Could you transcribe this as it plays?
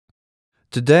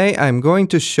Today I'm going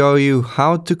to show you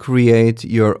how to create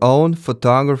your own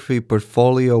photography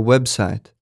portfolio website.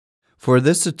 For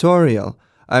this tutorial,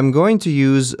 I'm going to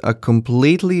use a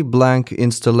completely blank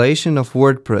installation of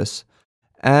WordPress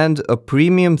and a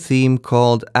premium theme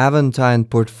called Aventine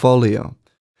Portfolio.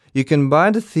 You can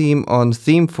buy the theme on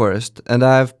ThemeForest, and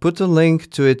I've put a link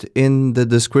to it in the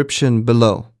description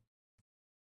below.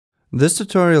 This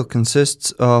tutorial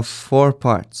consists of 4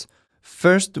 parts.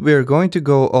 First, we are going to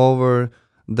go over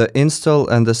the install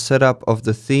and the setup of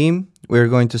the theme. We're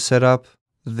going to set up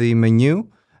the menu,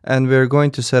 and we're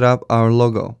going to set up our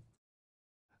logo.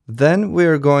 Then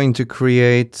we're going to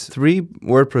create 3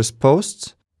 WordPress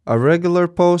posts, a regular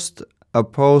post, a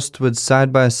post with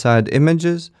side-by-side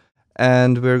images,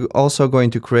 and we're also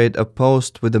going to create a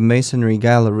post with a masonry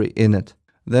gallery in it.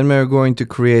 Then we're going to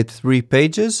create 3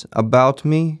 pages: About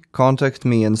Me, Contact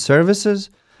Me, and Services,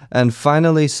 and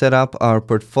finally set up our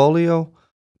portfolio,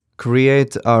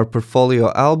 create our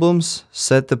portfolio albums,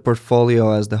 set the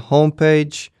portfolio as the home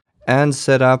page, and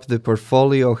set up the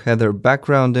portfolio header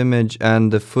background image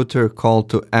and the footer call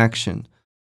to action.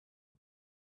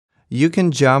 You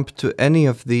can jump to any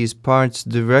of these parts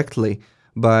directly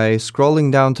by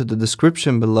scrolling down to the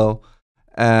description below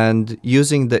and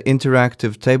using the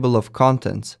interactive table of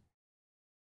contents.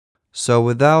 So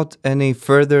without any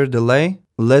further delay,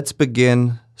 let's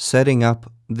begin setting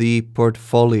up the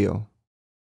portfolio.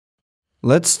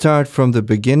 Let's start from the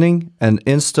beginning and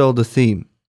install the theme.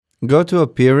 Go to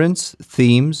Appearance,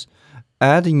 Themes,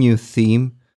 add a new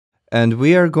theme, and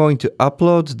we are going to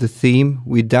upload the theme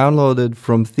we downloaded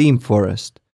from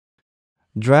ThemeForest.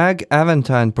 Drag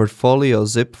Aventine Portfolio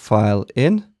zip file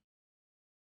in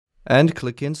and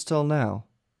click Install Now.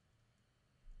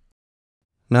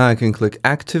 Now I can click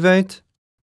Activate,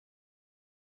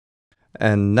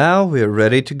 and now we're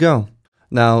ready to go.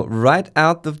 Now, right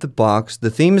out of the box, the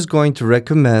theme is going to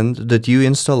recommend that you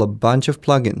install a bunch of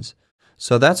plugins.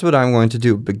 So that's what I'm going to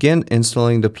do, begin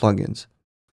installing the plugins.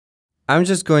 I'm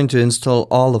just going to install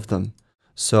all of them.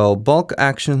 So bulk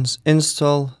actions,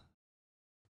 install.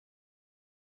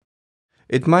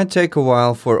 It might take a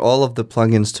while for all of the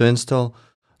plugins to install,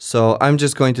 so I'm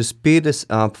just going to speed this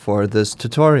up for this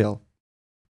tutorial.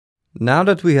 Now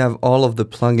that we have all of the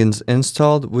plugins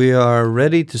installed, we are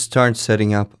ready to start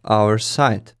setting up our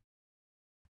site.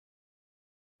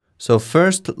 So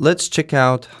first, let's check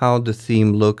out how the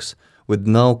theme looks with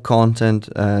no content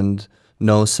and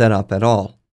no setup at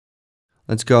all.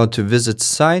 Let's go to Visit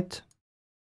Site,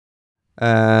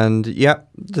 and yeah,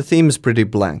 the theme is pretty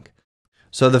blank.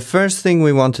 So the first thing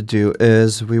we want to do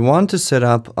is we want to set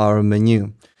up our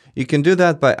menu. You can do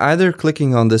that by either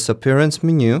clicking on this Appearance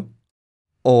menu,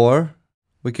 or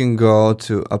we can go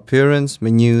to Appearance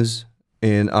Menus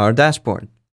in our dashboard.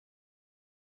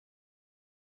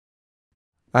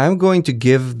 I'm going to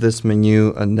give this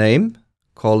menu a name,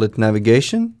 call it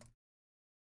Navigation,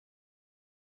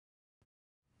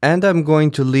 and I'm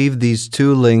going to leave these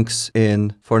 2 links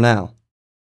in for now.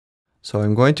 So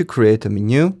I'm going to create a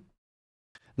menu.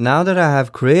 Now that I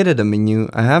have created a menu,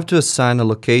 I have to assign a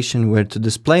location where to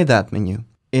display that menu.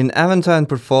 In Aventine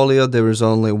Portfolio, there is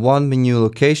only one menu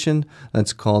location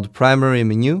that's called Primary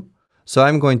Menu. So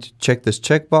I'm going to check this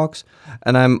checkbox,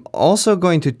 and I'm also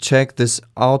going to check this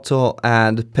Auto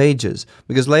Add Pages,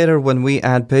 because later when we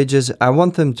add pages, I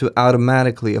want them to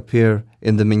automatically appear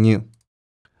in the menu.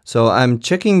 So I'm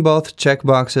checking both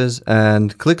checkboxes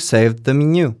and click Save the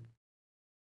menu.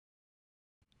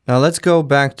 Now let's go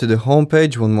back to the home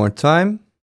page one more time.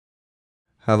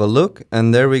 Have a look,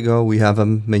 and there we go, we have a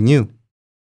menu.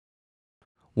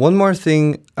 One more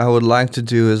thing I would like to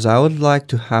do is I would like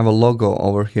to have a logo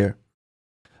over here.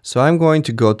 So I'm going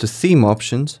to go to Theme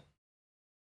Options.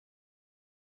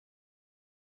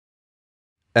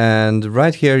 And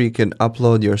right here you can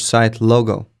upload your site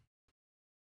logo.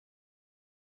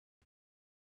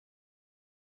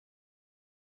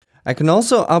 I can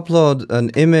also upload an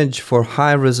image for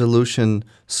high-resolution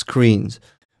screens,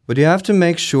 but you have to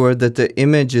make sure that the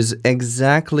image is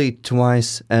exactly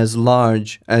twice as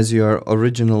large as your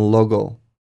original logo.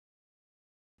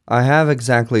 I have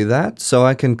exactly that, so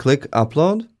I can click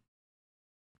Upload,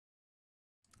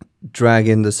 drag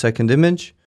in the second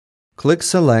image, click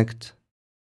Select,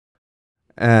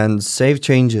 and Save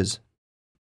Changes.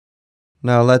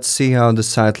 Now let's see how the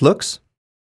site looks.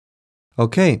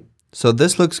 Okay, so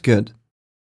this looks good.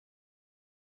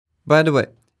 By the way,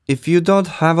 if you don't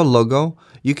have a logo,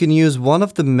 you can use one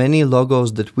of the many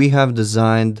logos that we have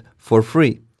designed for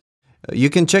free. You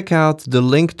can check out the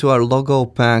link to our logo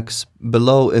packs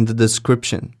below in the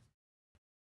description.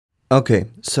 Okay,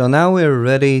 so now we're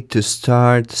ready to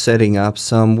start setting up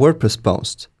some WordPress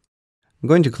posts. I'm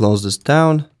going to close this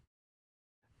down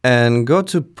and go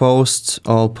to Posts,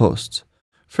 All Posts.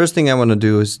 First thing I want to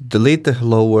do is delete the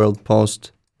Hello World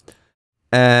post,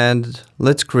 and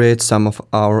let's create some of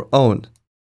our own.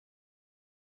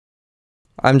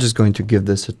 I'm just going to give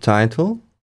this a title,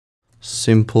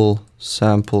 Simple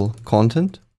Sample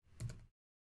Content,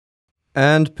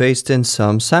 and paste in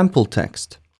some sample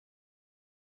text.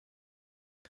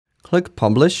 Click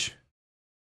Publish.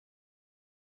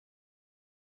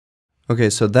 Okay,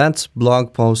 so that's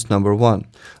blog post number 1.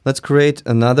 Let's create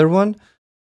another one.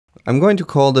 I'm going to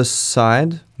call this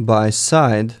Side by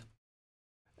Side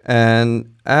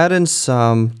and add in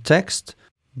some text,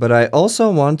 but I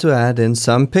also want to add in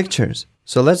some pictures.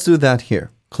 So let's do that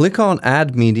here. Click on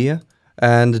Add Media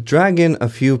and drag in a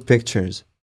few pictures.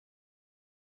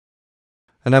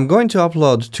 And I'm going to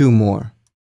upload 2 more.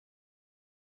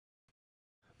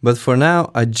 But for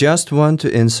now, I just want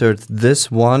to insert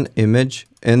this one image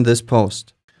in this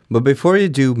post. But before you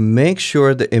do, make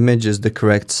sure the image is the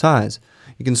correct size.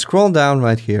 You can scroll down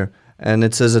right here and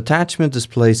it says Attachment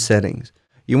Display Settings.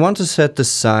 You want to set the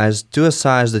size to a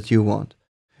size that you want.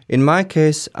 In my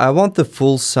case, I want the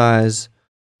full size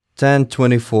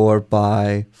 1024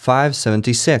 by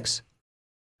 576.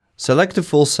 Select the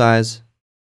full size,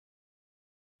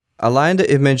 align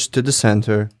the image to the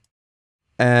center,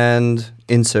 and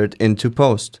insert into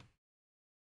post.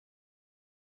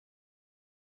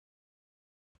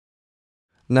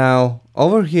 Now,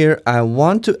 over here, I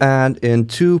want to add in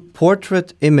 2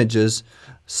 portrait images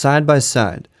side by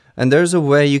side. And there's a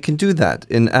way you can do that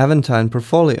in Aventine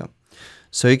Portfolio.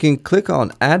 So you can click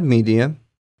on Add Media,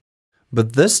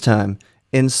 but this time,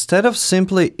 instead of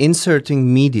simply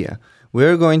inserting media,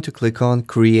 we're going to click on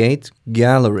Create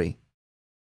Gallery.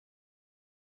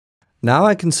 Now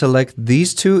I can select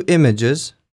these 2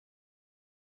 images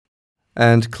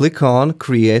and click on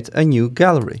Create a New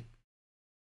Gallery.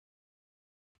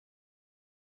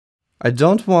 I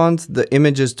don't want the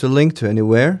images to link to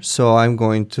anywhere, so I'm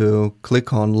going to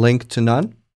click on Link to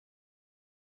None.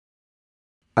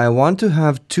 I want to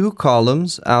have 2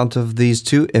 columns out of these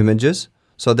 2 images,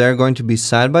 so they're going to be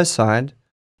side by side,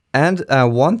 and I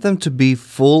want them to be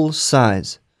full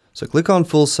size. So click on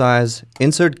Full Size,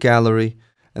 Insert Gallery,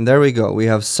 and there we go. We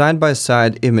have side by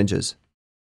side images.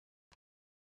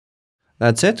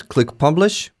 That's it. Click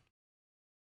Publish.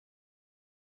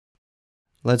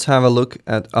 Let's have a look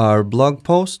at our blog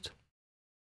post.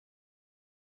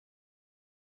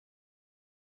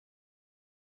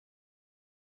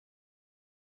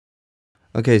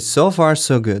 Okay, so far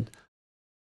so good.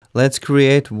 Let's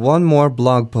create one more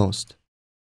blog post.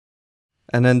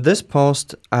 And in this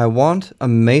post, I want a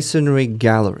masonry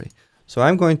gallery. So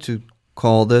I'm going to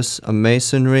call this a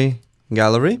masonry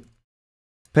gallery.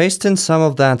 Paste in some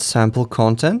of that sample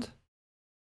content.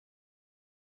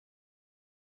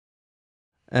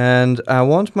 And I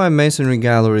want my masonry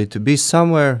gallery to be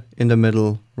somewhere in the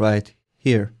middle right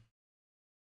here.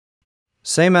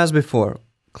 Same as before.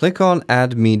 Click on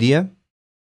Add Media.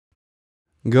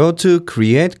 Go to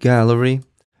Create Gallery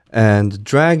and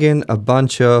drag in a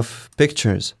bunch of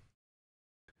pictures.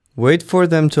 Wait for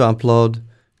them to upload.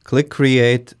 Click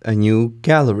Create a New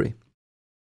Gallery.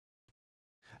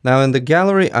 Now in the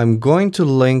gallery, I'm going to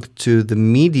link to the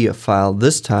media file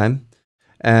this time.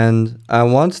 And I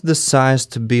want the size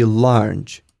to be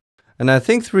large. And I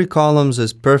think 3 columns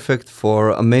is perfect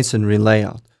for a masonry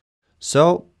layout.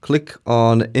 So click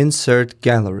on Insert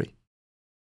Gallery.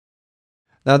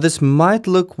 Now this might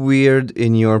look weird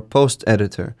in your post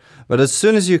editor, but as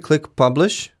soon as you click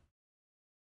Publish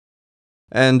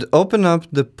and open up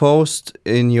the post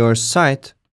in your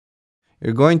site,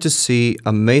 you're going to see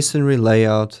a masonry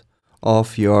layout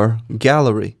of your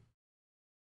gallery.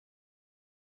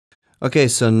 Okay,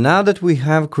 so now that we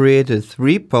have created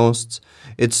 3 posts,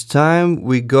 it's time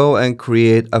we go and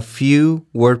create a few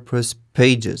WordPress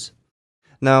pages.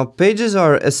 Now, pages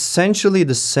are essentially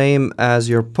the same as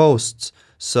your posts,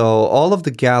 so all of the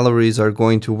galleries are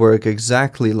going to work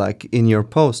exactly like in your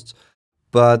posts,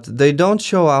 but they don't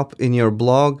show up in your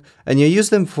blog, and you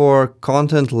use them for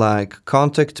content like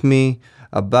Contact Me,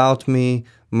 About Me,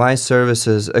 My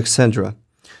Services, etc.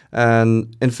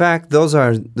 And in fact, those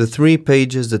are the 3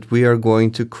 pages that we are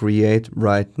going to create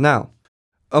right now.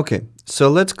 Okay, so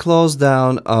let's close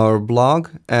down our blog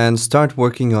and start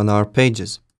working on our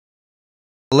pages.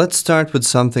 Let's start with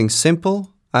something simple.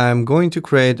 I'm going to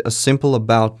create a simple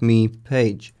About Me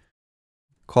page.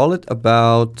 Call it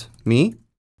About Me.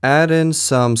 Add in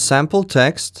some sample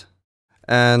text.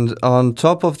 And on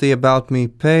top of the About Me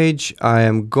page, I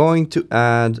am going to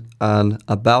add an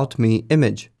About Me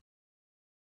image.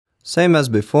 Same as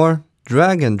before,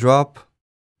 drag and drop,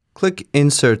 Click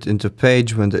Insert into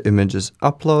Page when the image is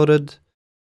uploaded.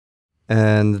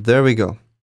 And there we go.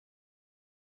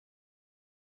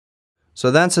 So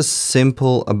that's a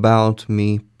simple About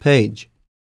Me page.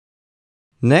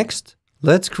 Next,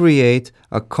 let's create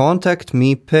a Contact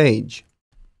Me page.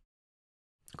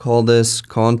 Call this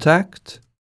Contact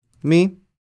Me.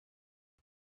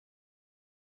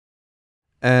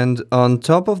 And on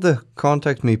top of the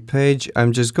Contact Me page,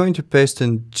 I'm just going to paste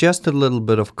in just a little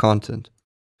bit of content.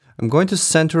 I'm going to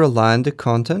center align the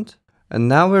content. And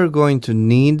now we're going to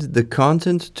need the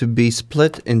content to be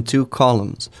split in 2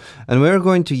 columns. And we're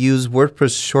going to use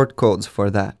WordPress shortcodes for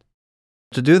that.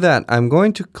 To do that, I'm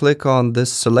going to click on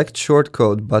this Select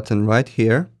Shortcode button right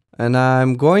here. And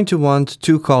I'm going to want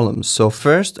 2 columns. So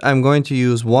first, I'm going to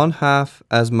use 1/2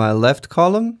 as my left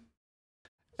column.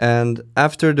 And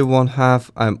after the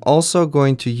 1/2, I'm also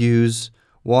going to use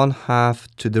 1/2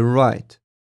 to the right.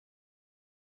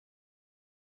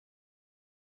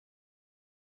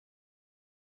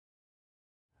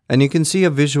 And you can see a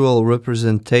visual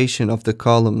representation of the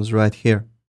columns right here.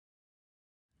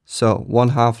 So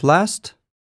 1/2 last.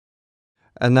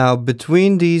 And now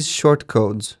between these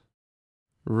shortcodes,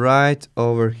 right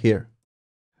over here,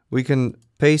 we can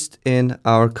paste in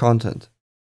our content.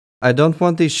 I don't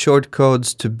want these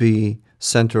shortcodes to be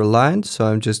center aligned, so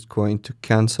I'm just going to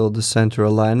cancel the center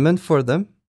alignment for them.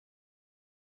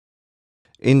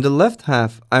 In the left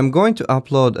half, I'm going to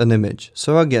upload an image.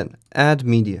 So again, add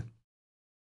media.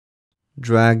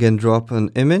 Drag and drop an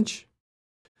image,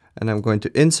 and I'm going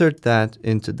to insert that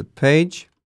into the page.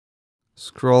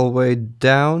 Scroll way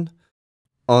down.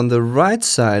 On the right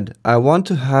side, I want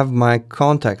to have my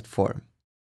contact form.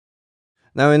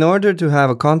 Now, in order to have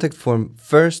a contact form,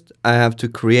 first I have to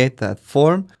create that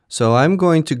form. So I'm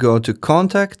going to go to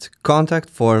Contact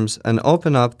Forms, and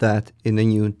open up that in a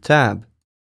new tab.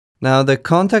 Now, the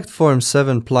Contact Form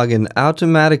 7 plugin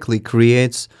automatically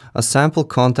creates a sample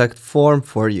contact form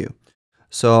for you.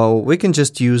 So we can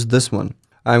just use this one.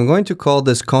 I'm going to call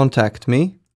this Contact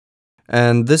Me.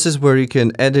 And this is where you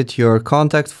can edit your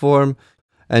contact form,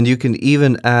 and you can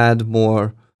even add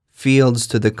more fields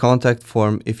to the contact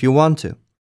form if you want to.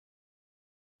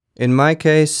 In my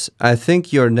case, I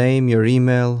think your name, your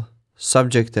email,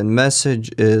 subject and message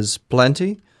is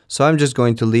plenty. So I'm just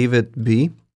going to leave it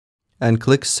be and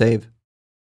click Save.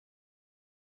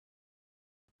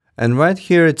 And right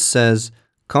here it says,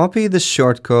 copy the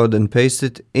shortcode and paste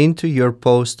it into your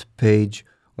post page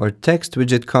or text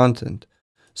widget content.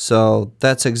 So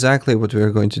that's exactly what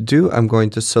we're going to do. I'm going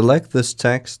to select this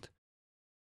text,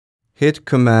 hit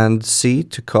Command C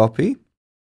to copy,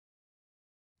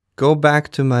 go back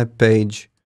to my page,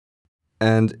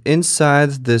 and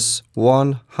inside this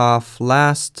 1/2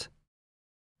 last,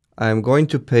 I'm going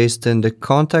to paste in the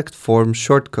contact form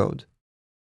shortcode,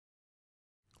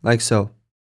 like so.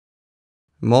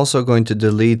 I'm also going to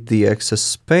delete the excess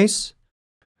space.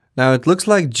 Now it looks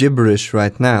like gibberish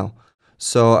right now.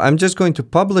 So I'm just going to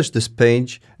publish this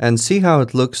page and see how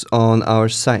it looks on our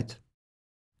site.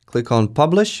 Click on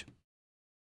Publish.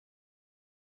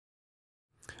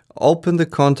 Open the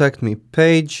Contact Me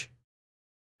page.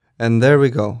 And there we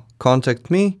go. Contact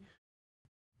Me.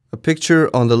 A picture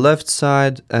on the left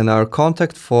side and our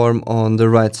contact form on the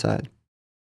right side.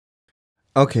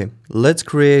 Okay, let's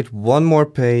create one more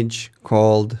page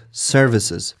called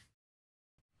Services.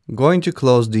 I'm going to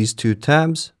close these 2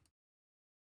 tabs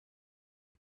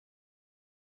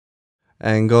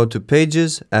and go to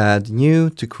Pages, Add New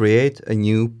to create a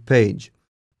new page.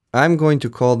 I'm going to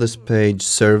call this page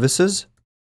Services.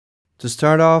 To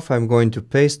start off, I'm going to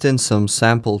paste in some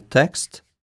sample text.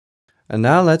 And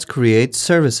now let's create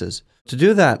services. To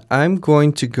do that, I'm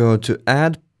going to go to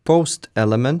Add Post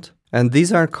Element. And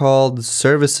these are called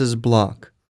Services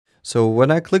Block. So when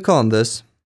I click on this,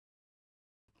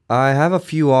 I have a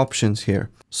few options here.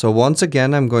 So once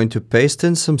again, I'm going to paste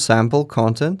in some sample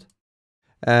content,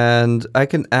 and I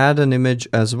can add an image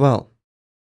as well.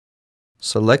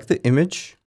 Select the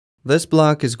image. This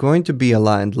block is going to be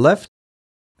aligned left,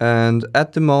 and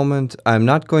at the moment, I'm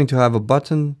not going to have a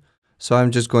button, so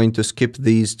I'm just going to skip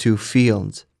these 2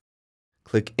 fields.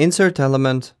 Click Insert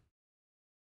Element.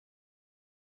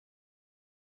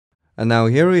 And now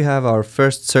here we have our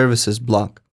first services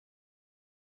block.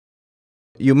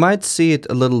 You might see it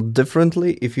a little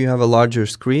differently if you have a larger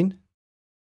screen.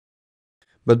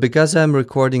 But because I'm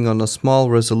recording on a small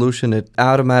resolution, it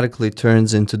automatically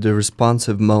turns into the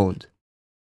responsive mode.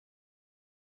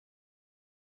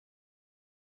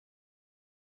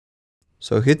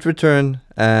 So hit return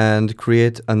and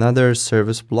create another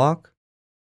service block.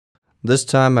 This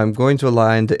time I'm going to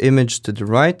align the image to the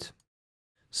right,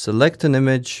 select an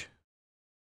image,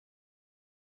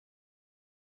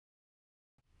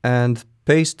 and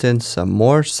paste in some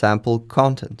more sample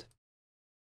content.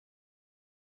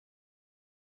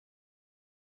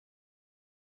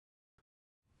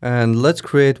 And let's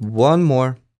create one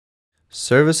more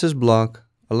services block.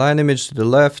 Align image to the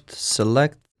left,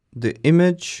 select the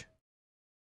image,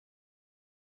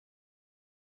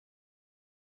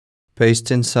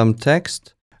 paste in some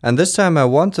text, and this time I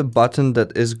want a button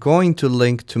that is going to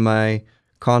link to my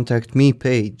Contact Me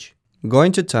page. I'm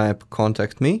going to type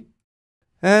Contact Me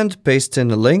and paste in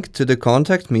a link to the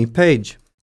Contact Me page.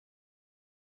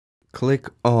 Click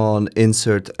on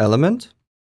Insert Element,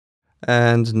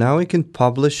 and now we can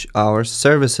publish our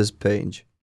services page.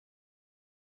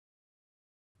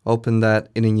 Open that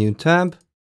in a new tab.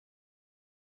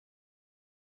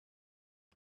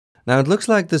 Now it looks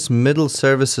like this middle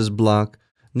services block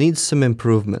needs some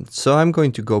improvement, so I'm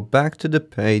going to go back to the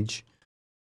page,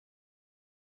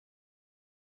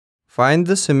 find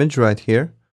this image right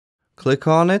here, click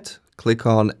on it, click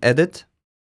on Edit,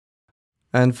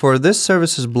 and for this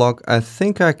services block I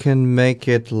think I can make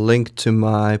it link to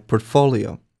my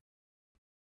portfolio.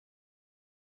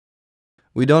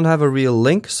 We don't have a real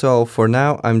link, so for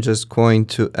now I'm just going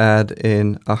to add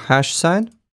in a hash sign.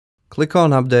 Click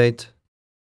on Update.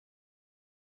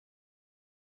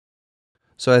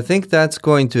 So I think that's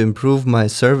going to improve my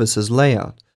services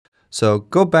layout. So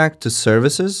go back to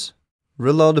Services,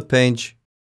 reload the page.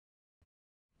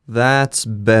 That's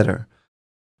better.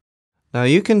 Now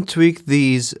you can tweak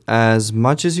these as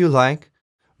much as you like,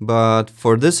 but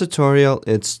for this tutorial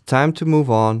it's time to move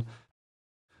on.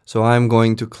 So I'm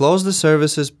going to close the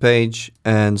services page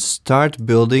and start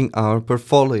building our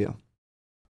portfolio.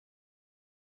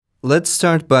 Let's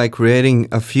start by creating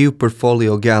a few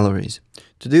portfolio galleries.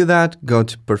 To do that, go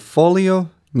to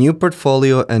Portfolio, New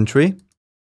Portfolio Entry.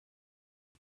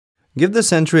 Give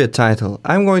this entry a title.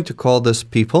 I'm going to call this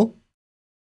People.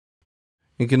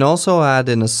 You can also add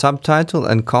in a subtitle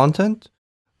and content.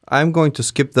 I'm going to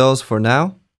skip those for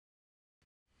now.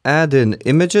 Add in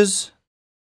images.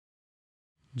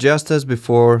 Just as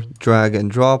before, drag and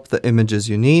drop the images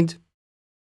you need.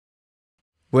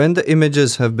 When the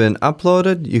images have been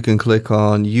uploaded, you can click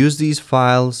on Use these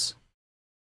files.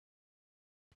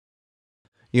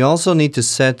 You also need to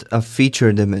set a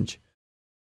featured image.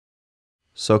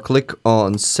 So click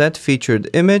on Set Featured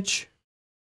Image.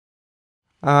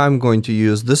 I'm going to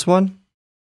use this one.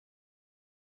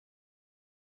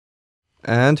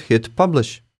 And hit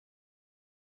Publish.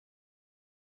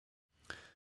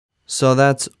 So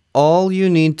that's all you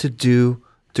need to do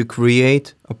to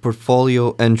create a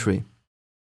portfolio entry.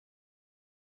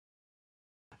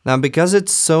 Now, because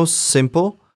it's so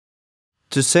simple,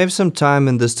 to save some time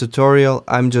in this tutorial,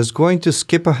 I'm just going to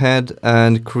skip ahead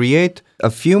and create a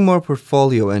few more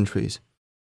portfolio entries.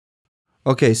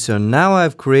 Okay, so now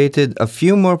I've created a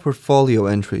few more portfolio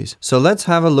entries. So let's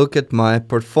have a look at my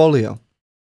portfolio.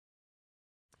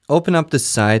 Open up the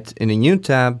site in a new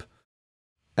tab,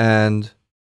 and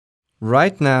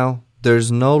right now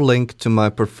there's no link to my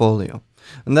portfolio.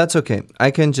 And that's okay.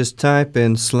 I can just type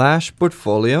in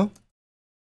 /portfolio.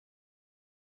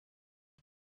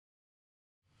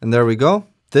 And there we go.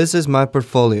 This is my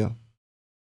portfolio.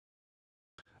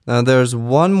 Now there's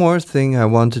one more thing I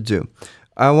want to do.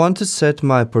 I want to set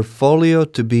my portfolio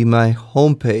to be my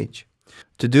home page.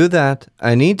 To do that,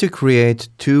 I need to create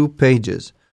two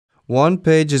pages. One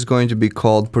page is going to be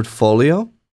called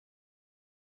Portfolio.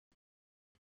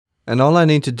 And all I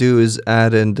need to do is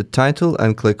add in the title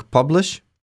and click Publish.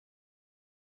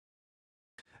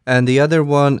 And the other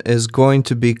one is going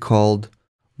to be called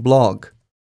Blog.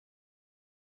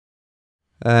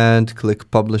 And click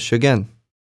Publish again.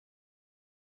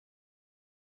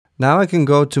 Now I can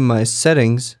go to my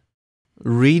settings,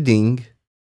 reading,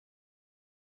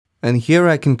 and here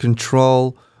I can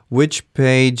control which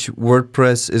page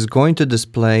WordPress is going to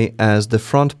display as the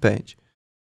front page.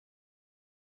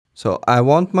 So I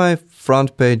want my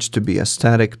front page to be a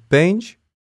static page.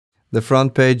 The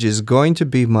front page is going to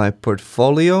be my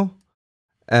portfolio,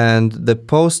 and the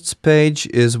posts page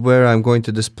is where I'm going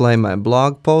to display my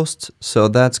blog posts, so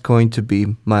that's going to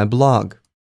be my blog.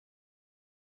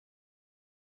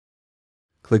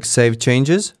 Click Save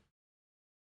Changes.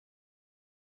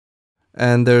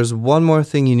 And there's one more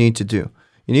thing you need to do.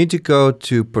 You need to go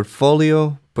to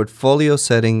Portfolio, Portfolio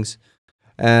Settings,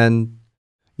 and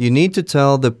you need to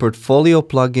tell the Portfolio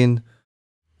plugin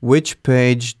which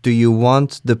page do you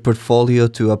want the portfolio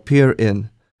to appear in.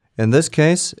 In this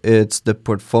case, it's the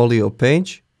portfolio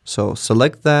page. So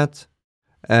select that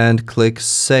and click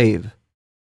Save.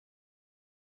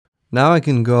 Now I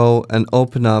can go and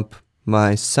open up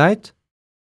my site.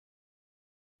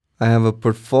 I have a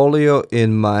portfolio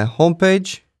in my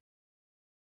homepage.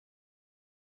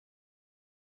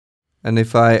 And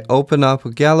if I open up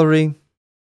a gallery,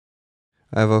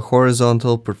 I have a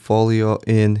horizontal portfolio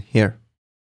in here.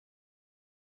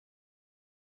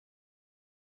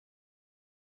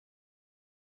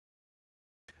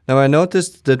 Now I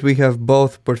noticed that we have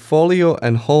both portfolio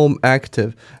and home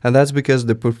active, and that's because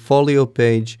the portfolio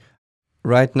page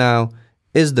right now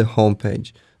is the home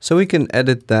page. So we can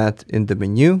edit that in the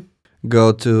menu,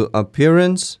 go to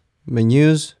Appearance,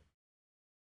 Menus,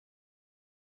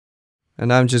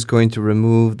 and I'm just going to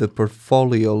remove the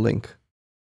portfolio link.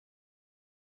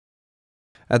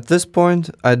 At this point,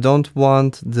 I don't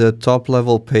want the top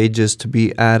level pages to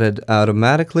be added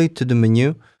automatically to the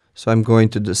menu, so I'm going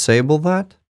to disable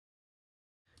that.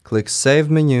 Click Save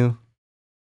Menu,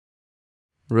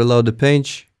 reload the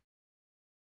page,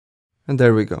 and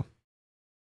there we go.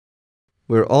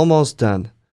 We're almost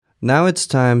done. Now it's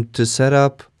time to set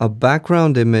up a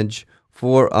background image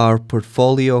for our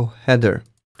portfolio header.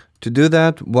 To do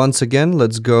that, once again,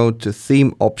 let's go to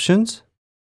Theme Options.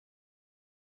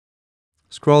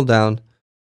 Scroll down,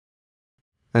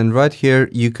 and right here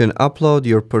you can upload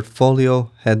your portfolio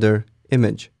header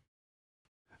image.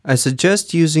 I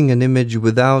suggest using an image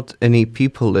without any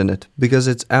people in it because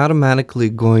it's automatically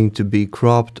going to be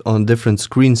cropped on different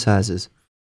screen sizes.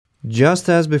 Just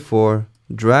as before,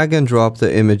 drag and drop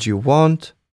the image you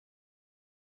want,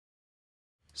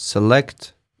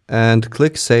 select, and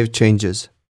click Save Changes.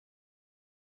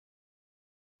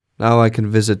 Now I can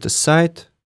visit the site.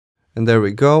 And there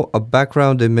we go, a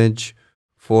background image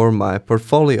for my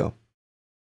portfolio.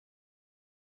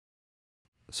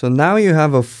 So now you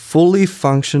have a fully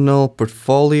functional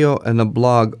portfolio and a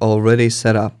blog already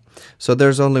set up. So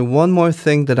there's only one more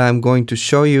thing that I'm going to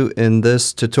show you in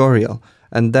this tutorial,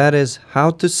 and that is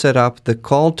how to set up the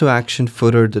call to action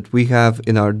footer that we have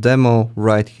in our demo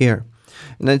right here.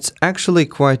 And it's actually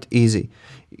quite easy.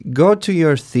 Go to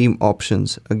your theme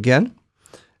options again,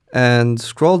 and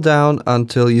scroll down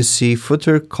until you see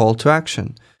Footer Call to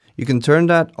Action. You can turn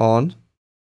that on,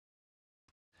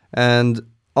 and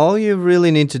all you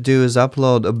really need to do is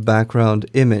upload a background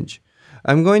image.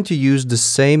 I'm going to use the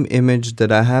same image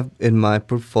that I have in my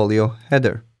portfolio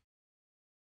header.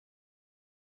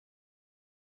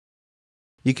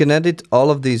 You can edit all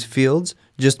of these fields.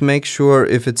 Just make sure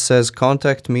if it says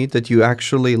Contact Me that you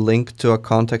actually link to a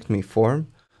Contact Me form.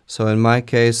 So in my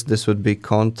case, this would be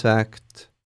Contact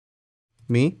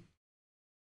Me.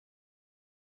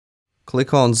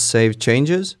 Click on Save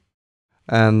Changes,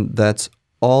 and that's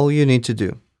all you need to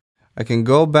do. I can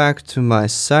go back to my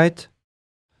site,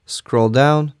 scroll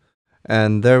down,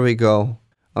 and there we go.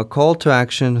 A call to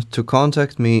action to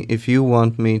contact me if you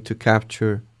want me to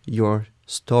capture your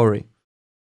story.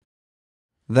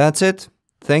 That's it.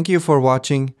 Thank you for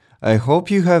watching. I hope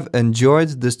you have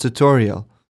enjoyed this tutorial.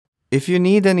 If you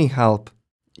need any help,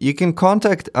 you can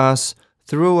contact us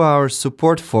through our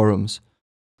support forums,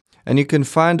 and you can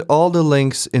find all the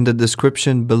links in the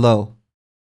description below.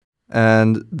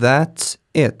 And that's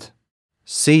it.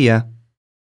 See ya!